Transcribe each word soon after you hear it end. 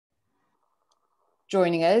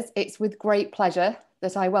joining us. It's with great pleasure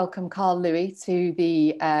that I welcome Karl Louis to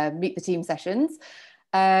the Meet the Team sessions.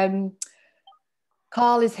 Karl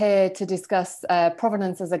is here to discuss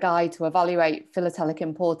provenance as a guide to evaluate philatelic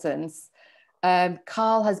importance.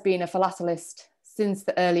 Karl has been a philatelist since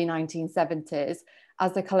the early 1970s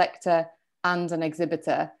as a collector and an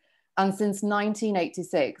exhibitor, and since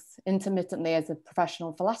 1986, intermittently as a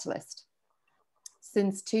professional philatelist.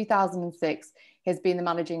 Since 2006, he has been the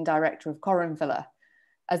managing director of Corinphila,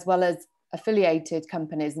 as well as affiliated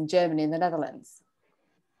companies in Germany and the Netherlands.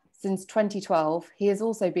 Since 2012, he has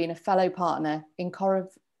also been a fellow partner in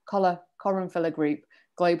Corinphila Group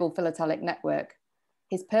Global Philatelic Network.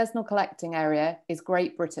 His personal collecting area is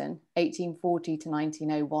Great Britain, 1840 to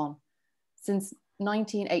 1901. Since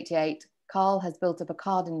 1988, Karl has built up a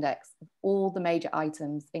card index of all the major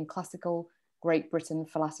items in classical Great Britain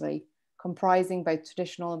philately, comprising both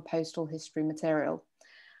traditional and postal history material.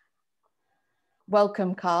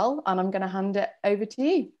 Welcome, Karl, and I'm going to hand it over to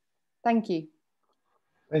you. Thank you.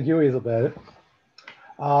 Thank you, Isabel.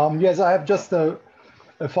 Yes, I have just a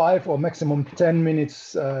 5 or maximum 10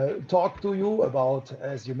 minutes talk to you about,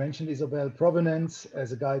 as you mentioned, Isabel, provenance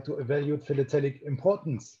as a guide to evaluate philatelic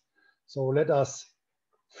importance. So let us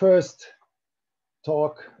first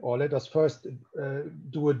talk, or let us first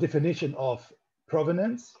do a definition of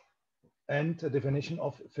provenance and a definition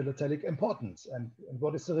of philatelic importance, and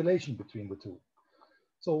what is the relation between the two.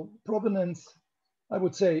 So provenance, I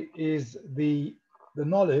would say, is the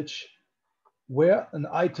knowledge where an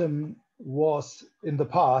item was in the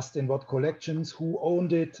past, in what collections, who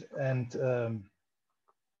owned it, and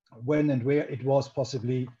when and where it was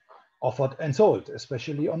possibly offered and sold,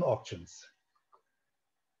 especially on auctions.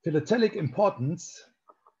 Philatelic importance,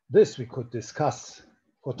 this we could discuss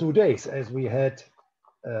for 2 days, as we had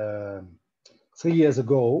 3 years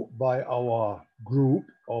ago by our group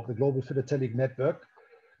of the Global Philatelic Network,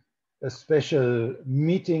 a special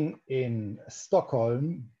meeting in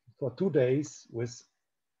Stockholm for 2 days with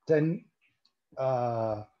 10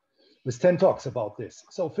 talks about this.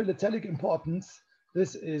 So philatelic importance,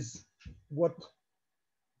 this is what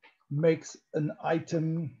makes an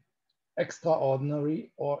item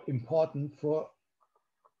extraordinary or important for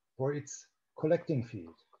its collecting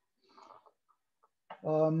field.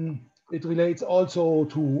 It relates also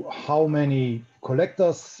to how many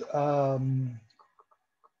collectors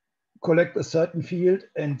collect a certain field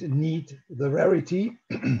and need the rarity.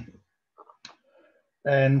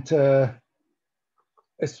 And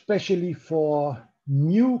especially for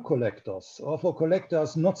new collectors, or for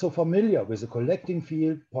collectors not so familiar with the collecting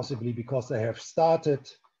field, possibly because they have started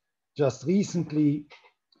just recently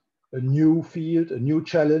a new field, a new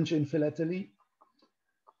challenge in philately.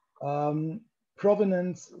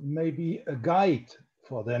 Provenance may be a guide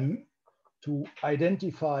for them to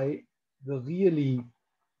identify the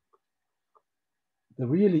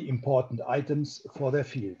really important items for their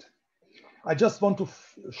field. I just want to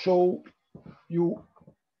show you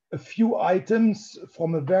a few items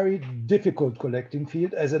from a very difficult collecting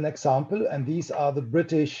field as an example, and these are the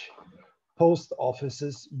British post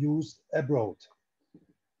offices used abroad.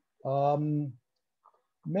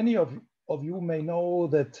 Many of you may know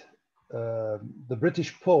that the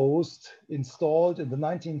British Post installed in the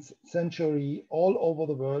 19th century all over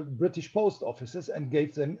the world British post offices and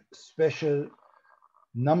gave them special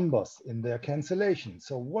numbers in their cancellation.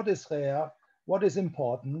 So what is rare, what is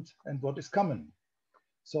important, and what is common?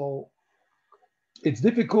 So it's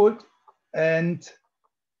difficult, and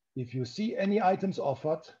if you see any items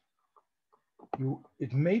offered,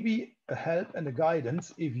 it may be a help and a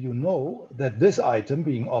guidance if you know that this item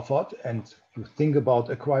being offered, and you think about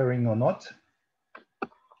acquiring or not,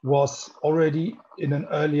 was already in an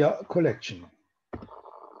earlier collection.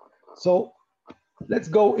 So let's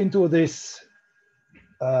go into this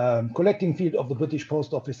collecting field of the British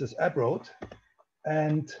post offices abroad,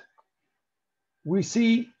 and we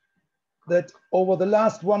see that over the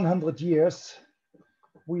last 100 years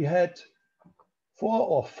we had 4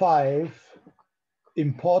 or 5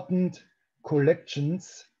 important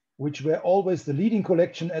collections which were always the leading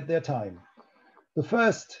collection at their time. The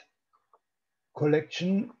first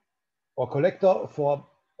collection or collector for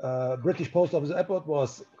British post office abroad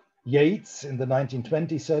was Yates in the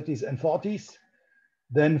 1920s, 30s and 40s,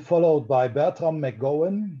 then followed by Bertram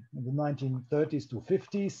McGowan in the 1930s to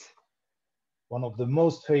 50s. One of the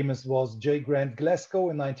most famous was J. Grant Glasgow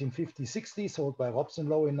in 1950-60, sold by Robson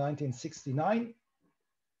Lowe in 1969.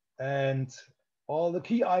 And all the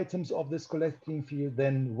key items of this collecting field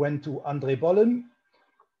then went to André Bollen,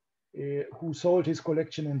 who sold his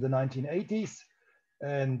collection in the 1980s.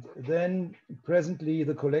 And then presently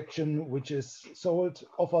the collection, which is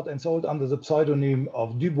offered and sold under the pseudonym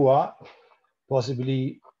of Dubois,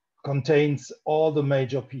 possibly contains all the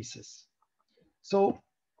major pieces. So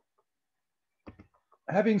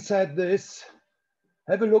having said this,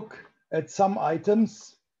 have a look at some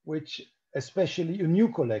items which especially a new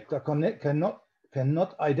collector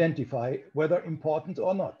cannot identify whether important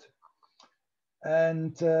or not.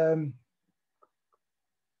 And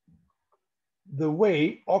the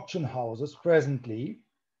way auction houses presently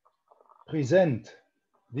present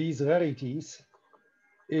these rarities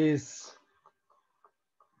is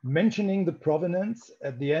mentioning the provenance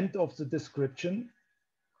at the end of the description,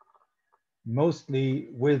 mostly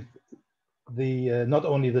with the not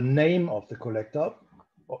only the name of the collector,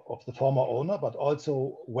 of the former owner, but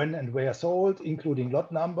also when and where sold, including lot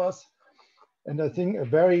numbers. And I think a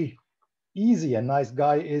very easy and nice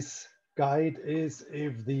guide is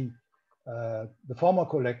if the former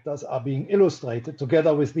collectors are being illustrated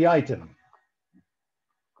together with the item.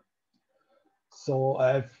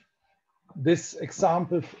 So this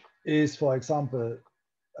example is, for example,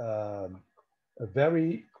 a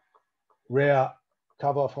very rare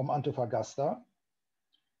cover from Antofagasta,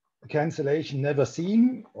 a cancellation never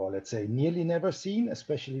seen, or let's say nearly never seen,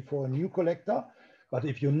 especially for a new collector. But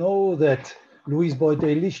if you know that Louise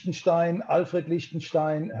Beutet Lichtenstein, Alfred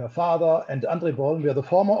Lichtenstein, her father, and André Bollen were the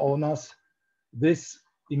former owners, this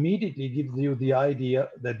immediately gives you the idea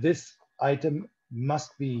that this item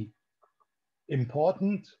must be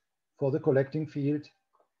important for the collecting field.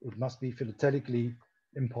 It must be philatelically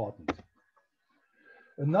important.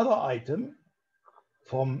 Another item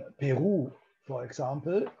from Peru, for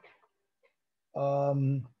example,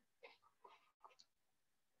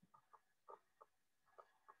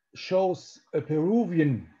 shows a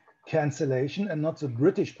Peruvian cancellation and not the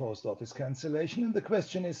British Post Office cancellation. And the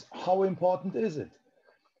question is, how important is it?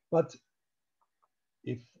 But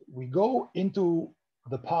if we go into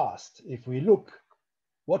the past, if we look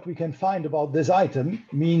what we can find about this item,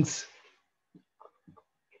 means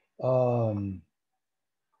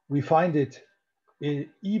we find it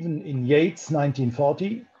even in Yates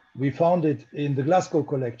 1940, we found it in the Glasgow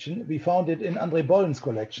collection, we found it in André Bollen's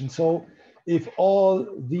collection. So if all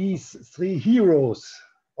these three heroes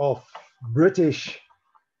of British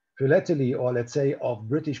philately, or let's say of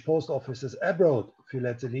British post offices abroad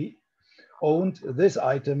philately, owned this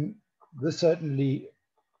item, this certainly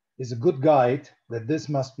is a good guide that this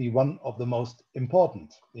must be one of the most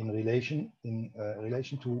important in relation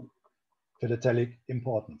to philatelic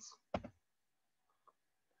importance.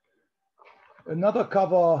 Another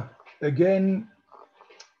cover again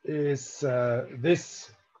is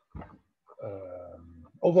this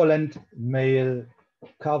overland mail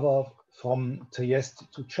cover from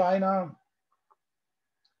Trieste to China.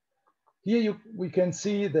 Here we can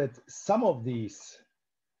see that some of these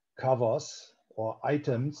covers or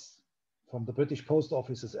items from the British post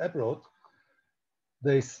offices abroad,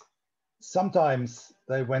 sometimes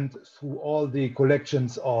they went through all the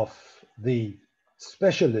collections of the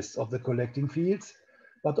specialists of the collecting fields,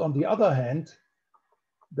 but on the other hand,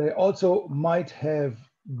 they also might have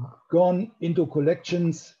gone into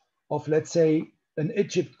collections of, let's say, an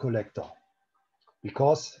Egypt collector,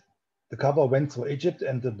 because the cover went through Egypt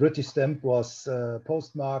and the British stamp was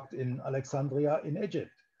postmarked in Alexandria in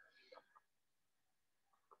Egypt.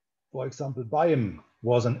 For example, Bayem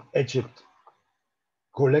was an Egypt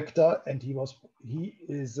collector, and he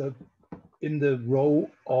is in the row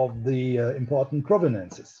of the important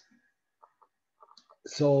provenances.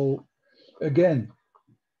 So again,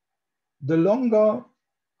 the longer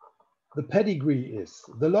the pedigree is,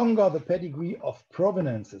 the longer the pedigree of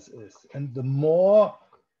provenances is, and the more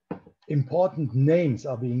important names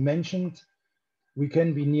are being mentioned, we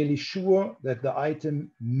can be nearly sure that the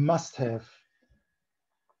item must have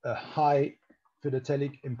a high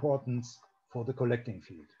philatelic importance for the collecting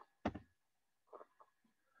field.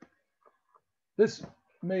 This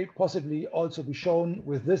may possibly also be shown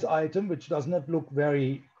with this item, which does not look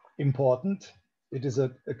very important. It is a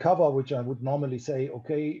cover which I would normally say,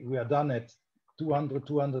 okay, we are done at 200,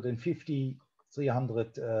 250,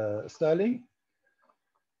 300 sterling.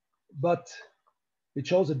 But it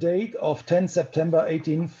shows a date of 10 September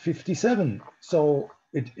 1857. So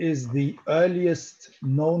it is the earliest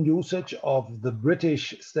known usage of the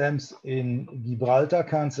British stamps in Gibraltar,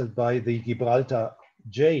 cancelled by the Gibraltar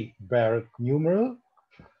J barrel numeral.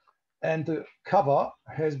 And the cover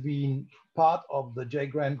has been part of the J.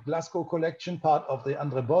 Grant Glasgow collection, part of the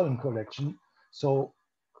André Bollen collection. So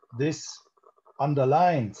this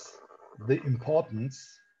underlines the importance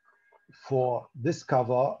for this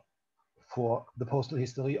cover for the postal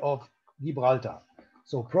history of Gibraltar.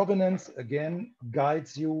 So provenance again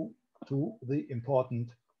guides you to the important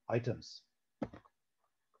items.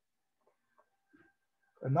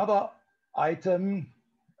 Another item,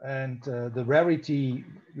 and the rarity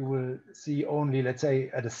you will see only, let's say,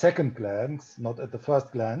 at a second glance, not at the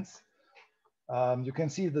first glance. You can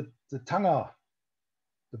see the Tanger,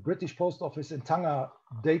 the British Post Office in Tanger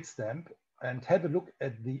date stamp, and have a look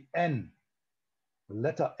at the N, the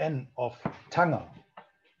letter N of Tanger.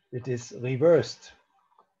 It is reversed.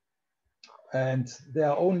 And there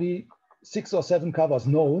are only 6 or 7 covers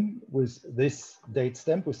known with this date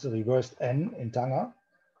stamp, with the reversed N in Tanger.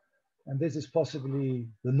 And this is possibly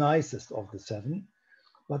the nicest of the 7.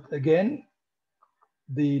 But again,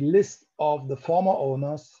 the list of the former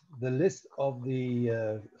owners, the list of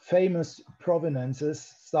the famous provenances,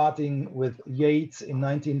 starting with Yates in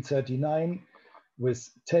 1939, with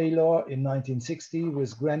Taylor in 1960,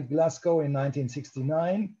 with Grant Glasgow in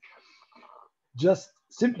 1969, just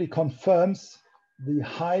simply confirms the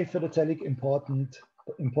high philatelic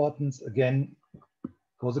importance again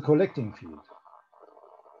for the collecting field.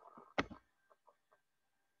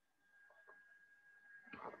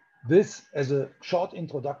 This as a short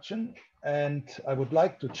introduction, and I would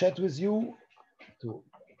like to chat with you to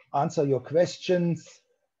answer your questions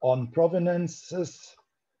on provenances,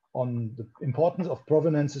 on the importance of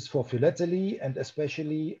provenances for philately, and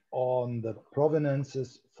especially on the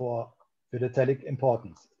provenances for philatelic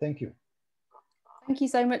importance. Thank you. Thank you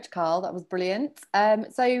so much, Karl. That was brilliant.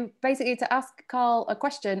 So basically, to ask Karl a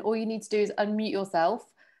question, all you need to do is unmute yourself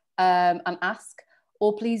and ask,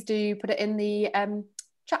 or please do put it in the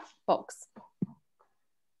chat box.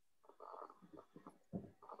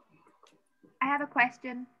 I have a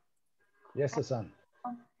question. Yes, Susan.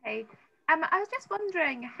 Okay. I was just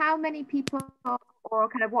wondering how many people, or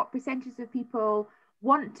kind of what percentage of people,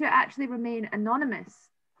 want to actually remain anonymous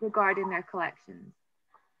regarding their collections?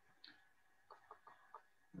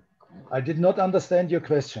 I did not understand your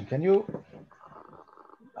question. Can you?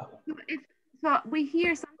 So we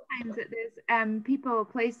hear sometimes that there's people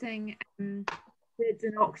placing bids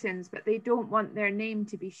in auctions, but they don't want their name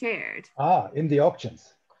to be shared. Ah, in the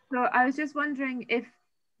auctions. So I was just wondering if,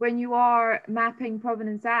 when you are mapping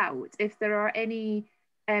provenance out, if there are any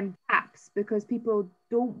gaps, because people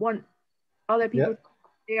don't want other people,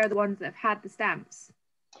 they are the ones that have had the stamps.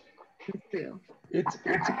 It's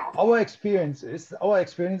our experience is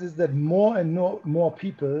that more and more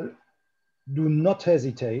people do not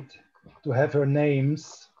hesitate to have her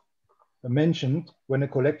names mentioned when a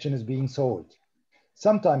collection is being sold.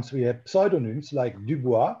 Sometimes we have pseudonyms like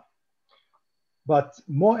Dubois, but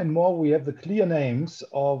more and more we have the clear names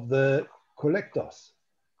of the collectors.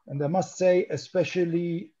 And I must say,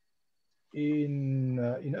 especially in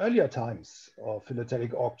earlier times of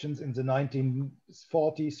philatelic auctions in the 1940s,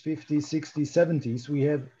 50s, 60s, 70s,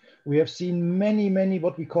 we have seen many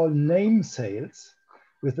what we call name sales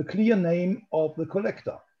with the clear name of the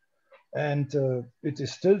collector. And it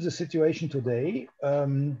is still the situation today.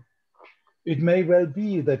 It may well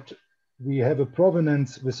be that we have a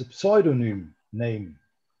provenance with a pseudonym name,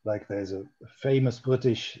 like there's a famous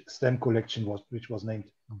British stamp collection which was named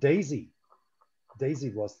Daisy. Daisy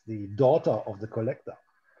was the daughter of the collector.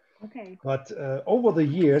 Okay. But over the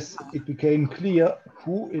years, it became clear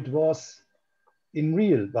who it was in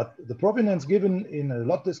real. But the provenance given in a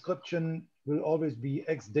lot description will always be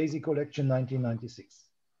ex-Daisy collection 1996.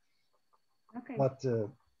 Okay. But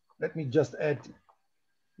let me just add,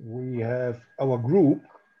 we have our group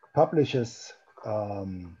publishes a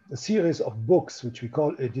series of books which we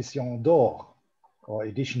call Edition d'Or or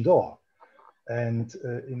Edition d'Or. And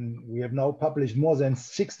we have now published more than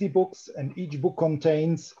 60 books, and each book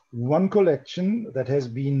contains one collection that has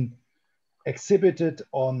been exhibited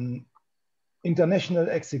on international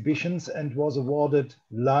exhibitions and was awarded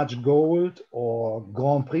large gold or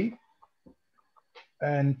Grand Prix.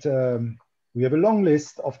 And we have a long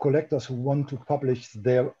list of collectors who want to publish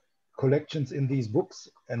their collections in these books,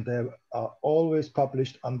 and they are always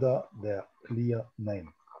published under their clear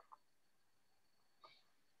name.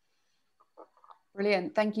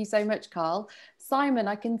 Brilliant. Thank you so much, Karl. Simon,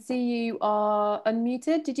 I can see you are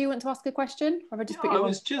unmuted. Did you want to ask a question? Or I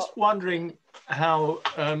was just wondering how,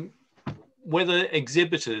 whether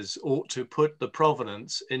exhibitors ought to put the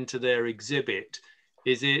provenance into their exhibit.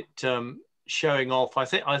 Is it showing off? I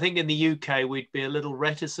think in the UK we'd be a little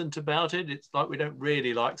reticent about it. It's like we don't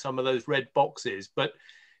really like some of those red boxes, but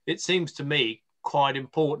it seems to me quite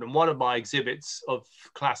important. And one of my exhibits of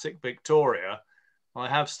classic Victoria, I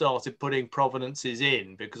have started putting provenances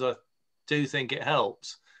in because I do think it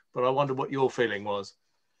helps, but I wonder what your feeling was.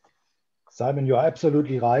 Simon, you're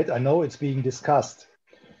absolutely right. I know it's being discussed,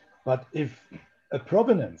 but if a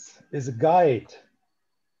provenance is a guide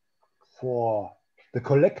for the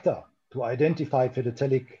collector to identify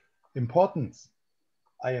philatelic importance,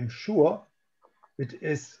 I am sure it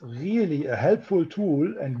is really a helpful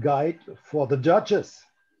tool and guide for the judges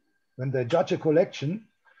when they judge a collection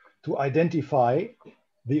to identify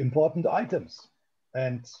the important items.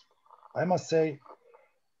 And I must say,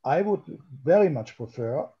 I would very much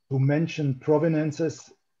prefer to mention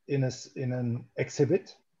provenances in an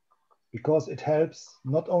exhibit, because it helps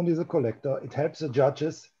not only the collector, it helps the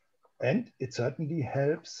judges, and it certainly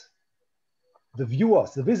helps the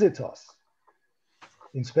viewers, the visitors,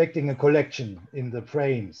 inspecting a collection in the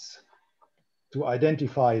frames to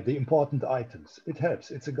identify the important items. It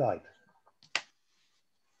helps, it's a guide.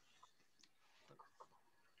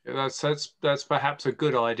 Yeah, that's perhaps a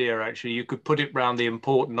good idea, actually. You could put it around the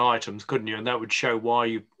important items, couldn't you? And that would show why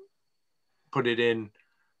you put it in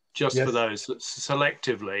just Yes. for those,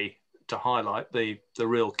 selectively, to highlight the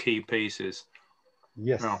real key pieces.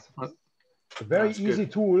 Yes. Oh, a very easy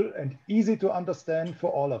tool and easy to understand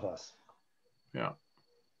for all of us. Yeah.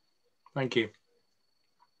 Thank you.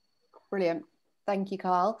 Brilliant. Thank you,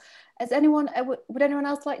 Karl. Would anyone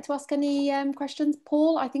else like to ask any questions?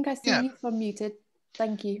 Paul, I think I see you unmuted.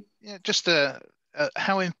 Thank you. Yeah, just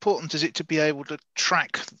how important is it to be able to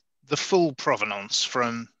track the full provenance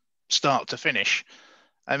from start to finish?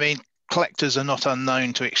 I mean, collectors are not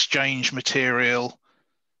unknown to exchange material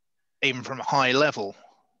even from a high level,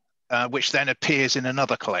 which then appears in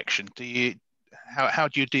another collection. How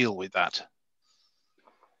do you deal with that?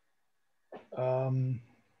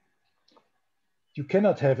 You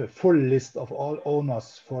cannot have a full list of all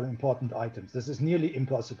owners for important items. This is nearly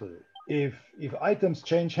impossible. If items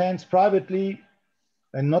change hands privately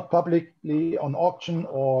and not publicly on auction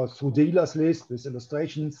or through dealers list with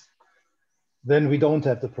illustrations, then we don't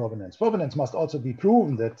have the provenance. Provenance must also be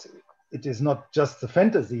proven that it is not just the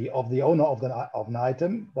fantasy of the owner of an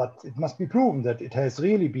item, but it must be proven that it has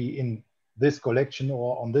really been in this collection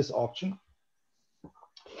or on this auction.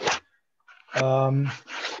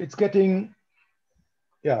 It's getting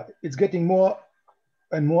more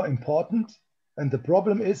and more important. And the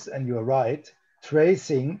problem is, and you're right,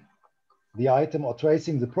 tracing the item or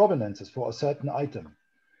tracing the provenances for a certain item.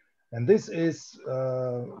 And this is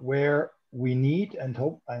where we need and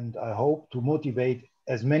I hope to motivate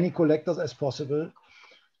as many collectors as possible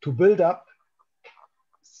to build up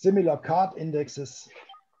similar card indexes,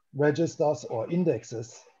 registers or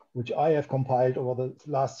indexes, which I have compiled over the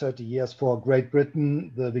last 30 years for Great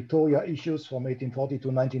Britain, the Victoria issues from 1840 to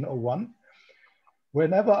 1901.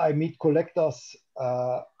 Whenever I meet collectors,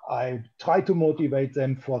 I try to motivate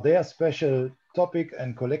them for their special topic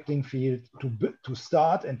and collecting field to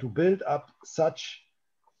start and to build up such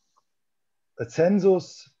a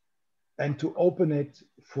census and to open it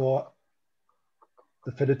for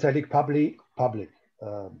the philatelic public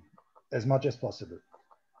as much as possible.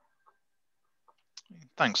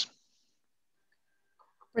 Thanks.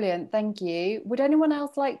 Brilliant, thank you. Would anyone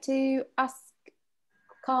else like to ask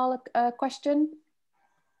Karl a question?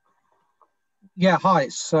 Yeah, hi,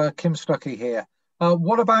 it's Kim Stuckey here.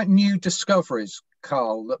 What about new discoveries,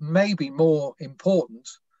 Karl, that may be more important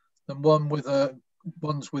than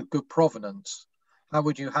ones with good provenance? How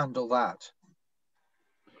would you handle that?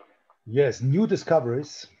 Yes, new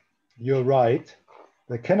discoveries, you're right.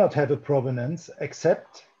 They cannot have a provenance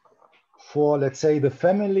except for, let's say, the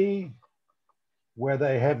family where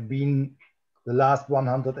they have been the last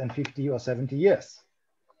 150 or 70 years.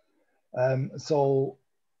 So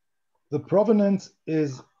the provenance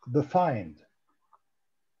is the find.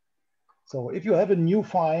 So if you have a new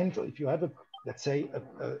find, if you have let's say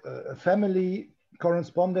a family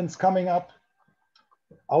correspondence coming up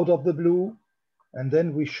out of the blue, and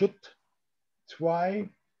then we should try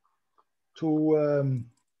to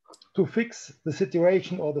fix the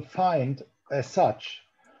situation or the find as such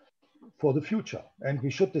for the future. And we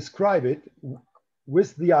should describe it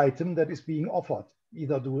with the item that is being offered,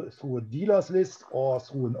 either through a dealer's list or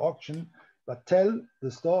through an auction, but tell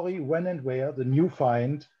the story when and where the new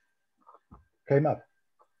find came up.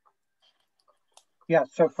 Yeah,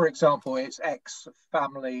 so for example, it's X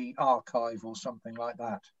family archive or something like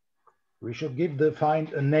that. We should give the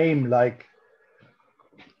find a name like,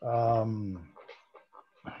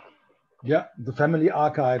 yeah, the family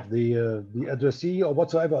archive, the addressee or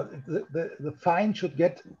whatsoever. The find should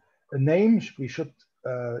get a name. We should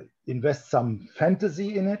invest some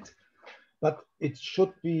fantasy in it, but it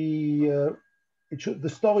should be, the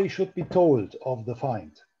story should be told of the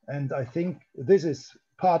find. And I think this is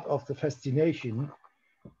part of the fascination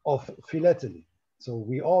of philately. So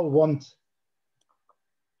we all want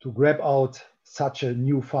to grab out such a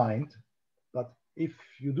new find, but if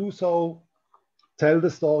you do so, tell the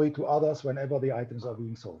story to others whenever the items are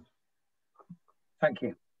being sold. Thank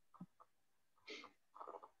you.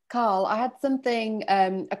 Karl, I had something,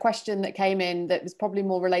 a question that came in that was probably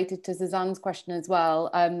more related to Suzanne's question as well.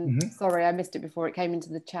 Sorry, I missed it before it came into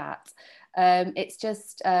the chat. It's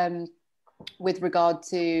just with regard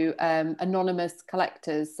to anonymous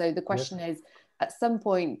collectors. So the question is, at some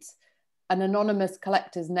point, an anonymous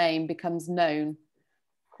collector's name becomes known,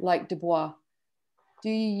 like Dubois. Do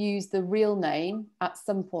you use the real name at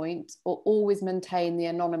some point or always maintain the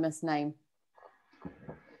anonymous name?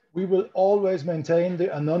 We will always maintain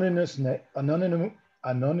the anonymous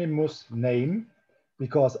name,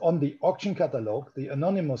 because on the auction catalog, the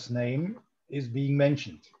anonymous name is being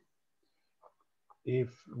mentioned. If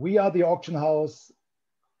we are the auction house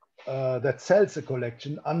that sells a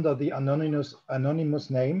collection under the anonymous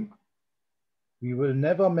name, we will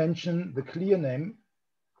never mention the clear name,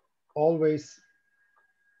 always,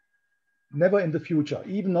 never in the future,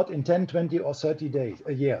 even not in 10, 20 or 30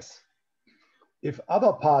 years. If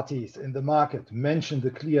other parties in the market mention the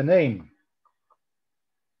clear name,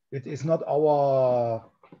 it is not our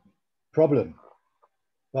problem.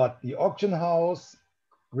 But the auction house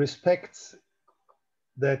respects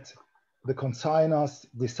that the consignors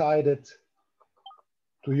decided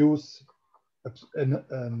to use a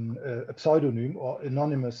pseudonym or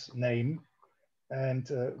anonymous name, and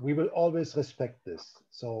we will always respect this.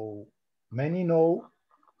 So many know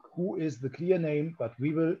who is the clear name, but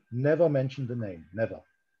we will never mention the name, never.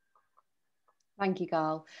 Thank you,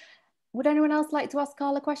 Karl. Would anyone else like to ask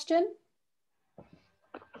Karl a question?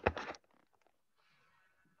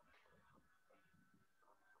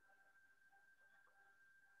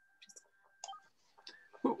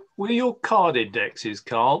 With your card indexes,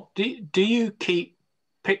 Karl, do you keep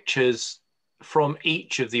pictures from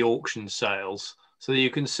each of the auction sales so that you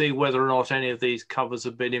can see whether or not any of these covers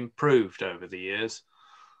have been improved over the years?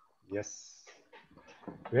 Yes,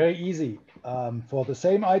 very easy. For the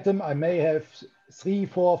same item, I may have 3,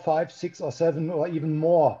 4, 5, 6 or 7 or even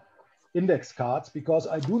more index cards, because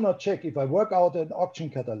I do not check if I work out an auction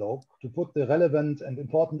catalog to put the relevant and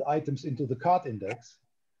important items into the card index.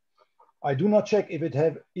 I do not check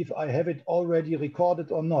if I have it already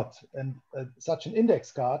recorded or not. And such an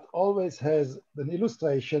index card always has an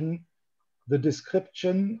illustration, the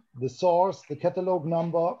description, the source, the catalog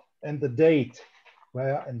number, and the date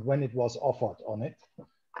where and when it was offered on it.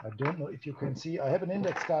 I don't know if you can see, I have an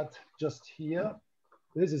index card just here.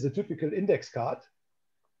 This is a typical index card.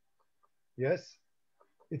 Yes,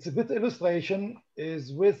 it's with illustration,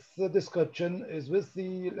 is with the description, is with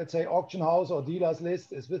the, let's say, auction house or dealer's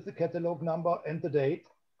list, is with the catalog number and the date.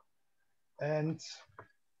 And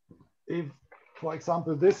if, for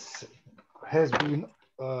example, this has been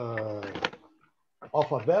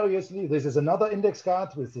offered variously, this is another index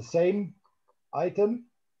card with the same item.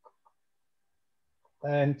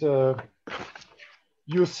 And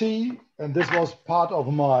you see, and this was part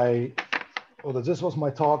of my, this was my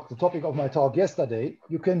talk, the topic of my talk yesterday,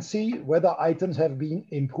 you can see whether items have been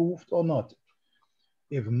improved or not.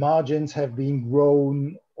 If margins have been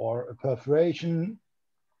grown or a perforation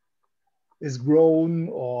is grown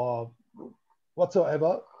or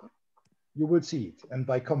whatsoever, you will see it. And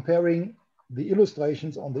by comparing the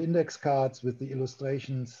illustrations on the index cards with the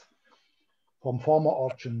illustrations from former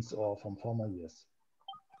auctions or from former years.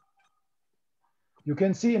 You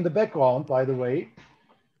can see in the background, by the way,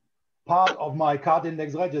 part of my card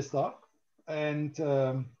index register. And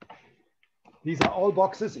these are all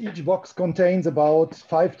boxes. Each box contains about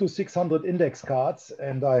 500 to 600 index cards.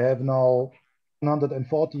 And I have now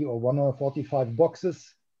 140 or 145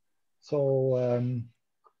 boxes. So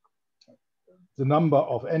the number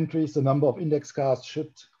of entries, the number of index cards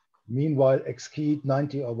should meanwhile exceed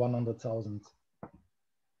 90 or 100,000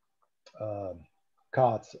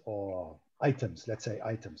 cards or items, let's say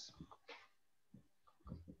items.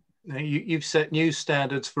 Now you've set new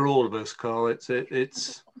standards for all of us, Karl.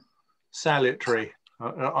 It's salutary.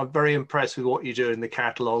 I'm very impressed with what you do in the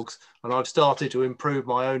catalogues, and I've started to improve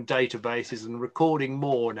my own databases and recording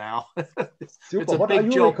more now. Super. It's a what big are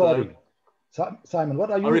you job, recording? Simon,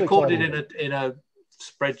 what are you recording? I recording? recorded in a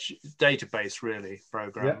spreadsheet database really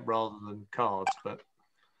program rather than cards, but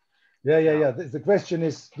yeah. The question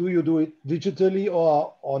is, do you do it digitally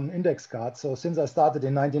or on index cards? So since I started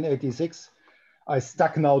in 1986, I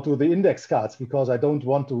stuck now to the index cards because I don't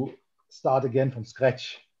want to start again from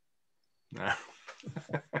scratch. No.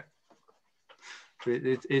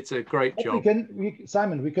 It's a great job.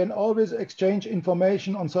 Simon, we can always exchange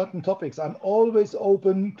information on certain topics. I'm always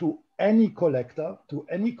open to any collector to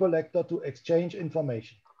exchange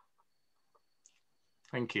information.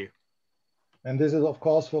 Thank you. And this is, of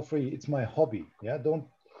course, for free. It's my hobby. Yeah,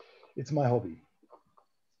 it's my hobby.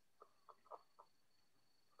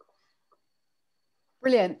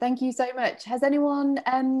 Brilliant. Thank you so much. Has anyone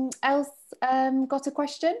else got a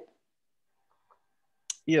question?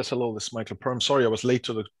 Yes, hello, this is Michael Perm. Sorry, I was late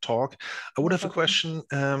to the talk. I would have a question.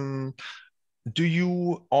 Do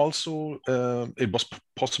you also, it was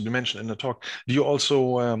possibly mentioned in the talk, do you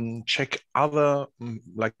also check other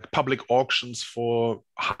like public auctions for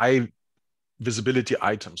high visibility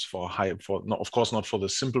items, no, of course not for the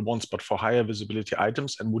simple ones, but for higher visibility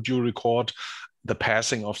items? And would you record the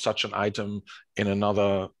passing of such an item in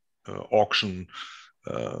another auction,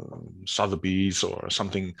 Sotheby's or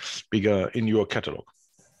something bigger in your catalog?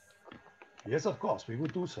 Yes, of course, we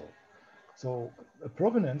would do so. So a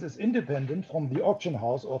provenance is independent from the auction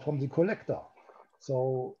house or from the collector.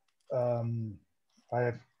 So I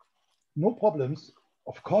have no problems,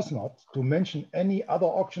 of course not, to mention any other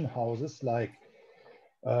auction houses like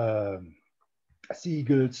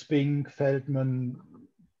Siegel, Spink, Feldman,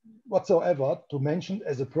 whatsoever, to mention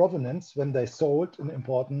as a provenance when they sold an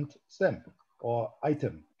important stamp or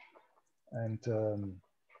item. And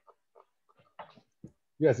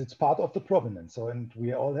yes, it's part of the provenance. So, and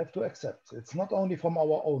we all have to accept. It's not only from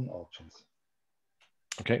our own auctions.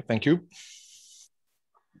 Okay, thank you.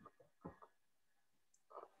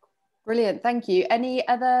 Brilliant, thank you. Any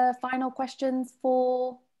other final questions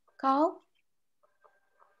for Karl?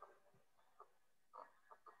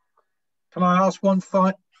 Can I ask one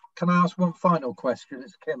final question?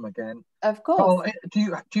 It's Kim again. Of course. Karl, do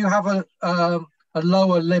you have a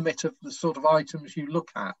lower limit of the sort of items you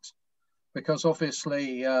look at? Because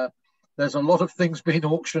obviously there's a lot of things being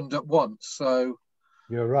auctioned at once. So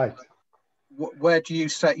you're right. Where do you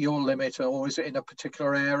set your limit, or is it in a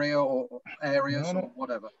particular area or areas or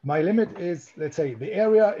whatever? My limit is, let's say, the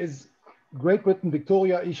area is Great Britain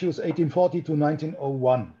Victoria issues 1840 to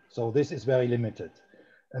 1901. So this is very limited.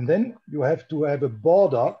 And then you have to have a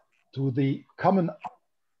border to the common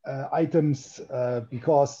items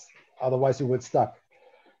because otherwise you will stuck.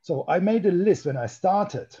 So I made a list when I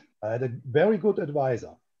started. I had a very good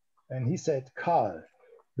advisor, and he said, Karl,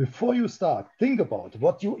 before you start, think about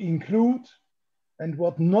what you include and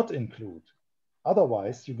what not include.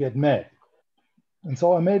 Otherwise, you get mad. And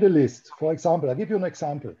so I made a list. For example, I'll give you an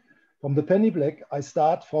example. From the penny black, I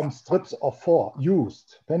start from strips of 4,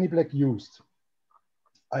 used, penny black used.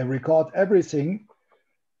 I record everything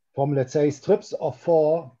from, let's say, strips of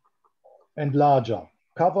 4 and larger.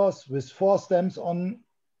 Covers with 4 stamps on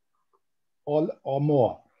or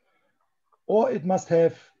more. Or it must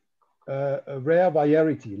have a rare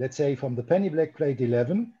variety. Let's say from the penny black plate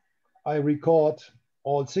 11, I record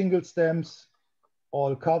all single stamps,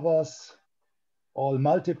 all covers, all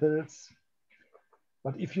multiples.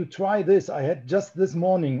 But if you try this, I had just this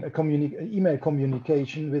morning an email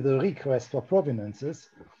communication with a request for provenances.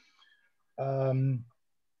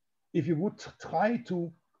 If you would try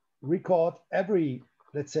to record every,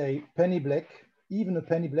 let's say, penny black, even a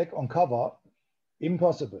penny black on cover,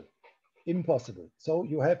 impossible, impossible. So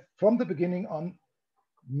you have from the beginning on,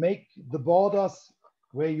 make the borders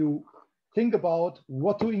where you think about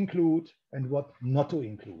what to include and what not to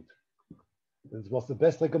include. This was the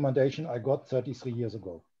best recommendation I got 33 years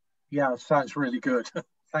ago. Yeah, sounds really good.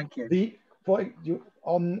 Thank you.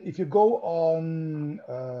 If you go on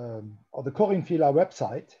the Corinphila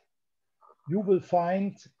website, you will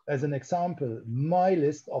find, as an example, my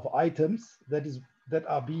list of items that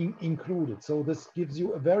are being included. So this gives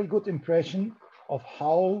you a very good impression of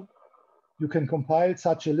how you can compile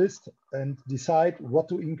such a list and decide what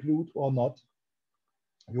to include or not.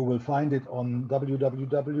 You will find it on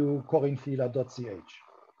www.corinphila.ch.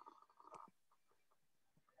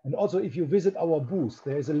 And also, if you visit our booth,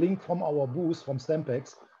 there is a link from our booth from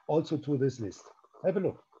Stampex also to this list. Have a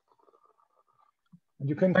look. And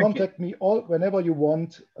you can contact me whenever you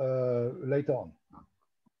want later on,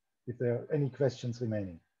 if there are any questions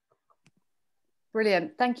remaining.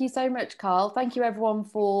 Brilliant. Thank you so much, Karl. Thank you everyone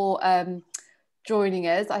for joining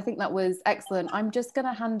us. I think that was excellent. I'm just going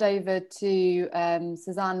to hand over to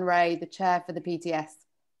Suzanne Ray, the chair for the PTS.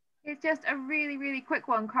 It's just a really, really quick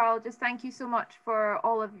one, Karl. Just thank you so much for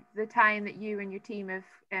all of the time that you and your team have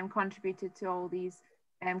contributed to all these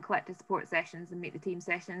collector support sessions and Meet the Team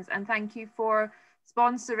sessions. And thank you for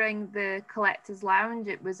sponsoring the Collectors Lounge.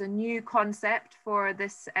 It was a new concept for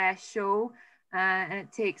this show, and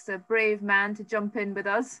it takes a brave man to jump in with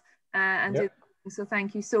us and do. So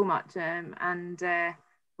thank you so much, and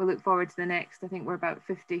we'll look forward to the next. I think we're about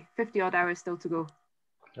 50 odd hours still to go.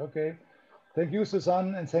 Okay, thank you,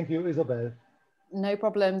 Suzanne, and thank you, Isabel. No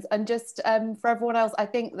problems. And just for everyone else, I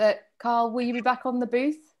think that, Karl, will you be back on the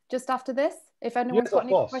booth just after this, if anyone's got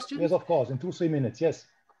any questions. Yes, of course. In 2-3 minutes. Yes.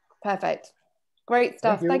 Perfect. Great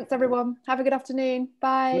stuff. Thanks, everyone. Have a good afternoon.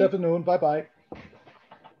 Bye. Good afternoon. Bye-bye.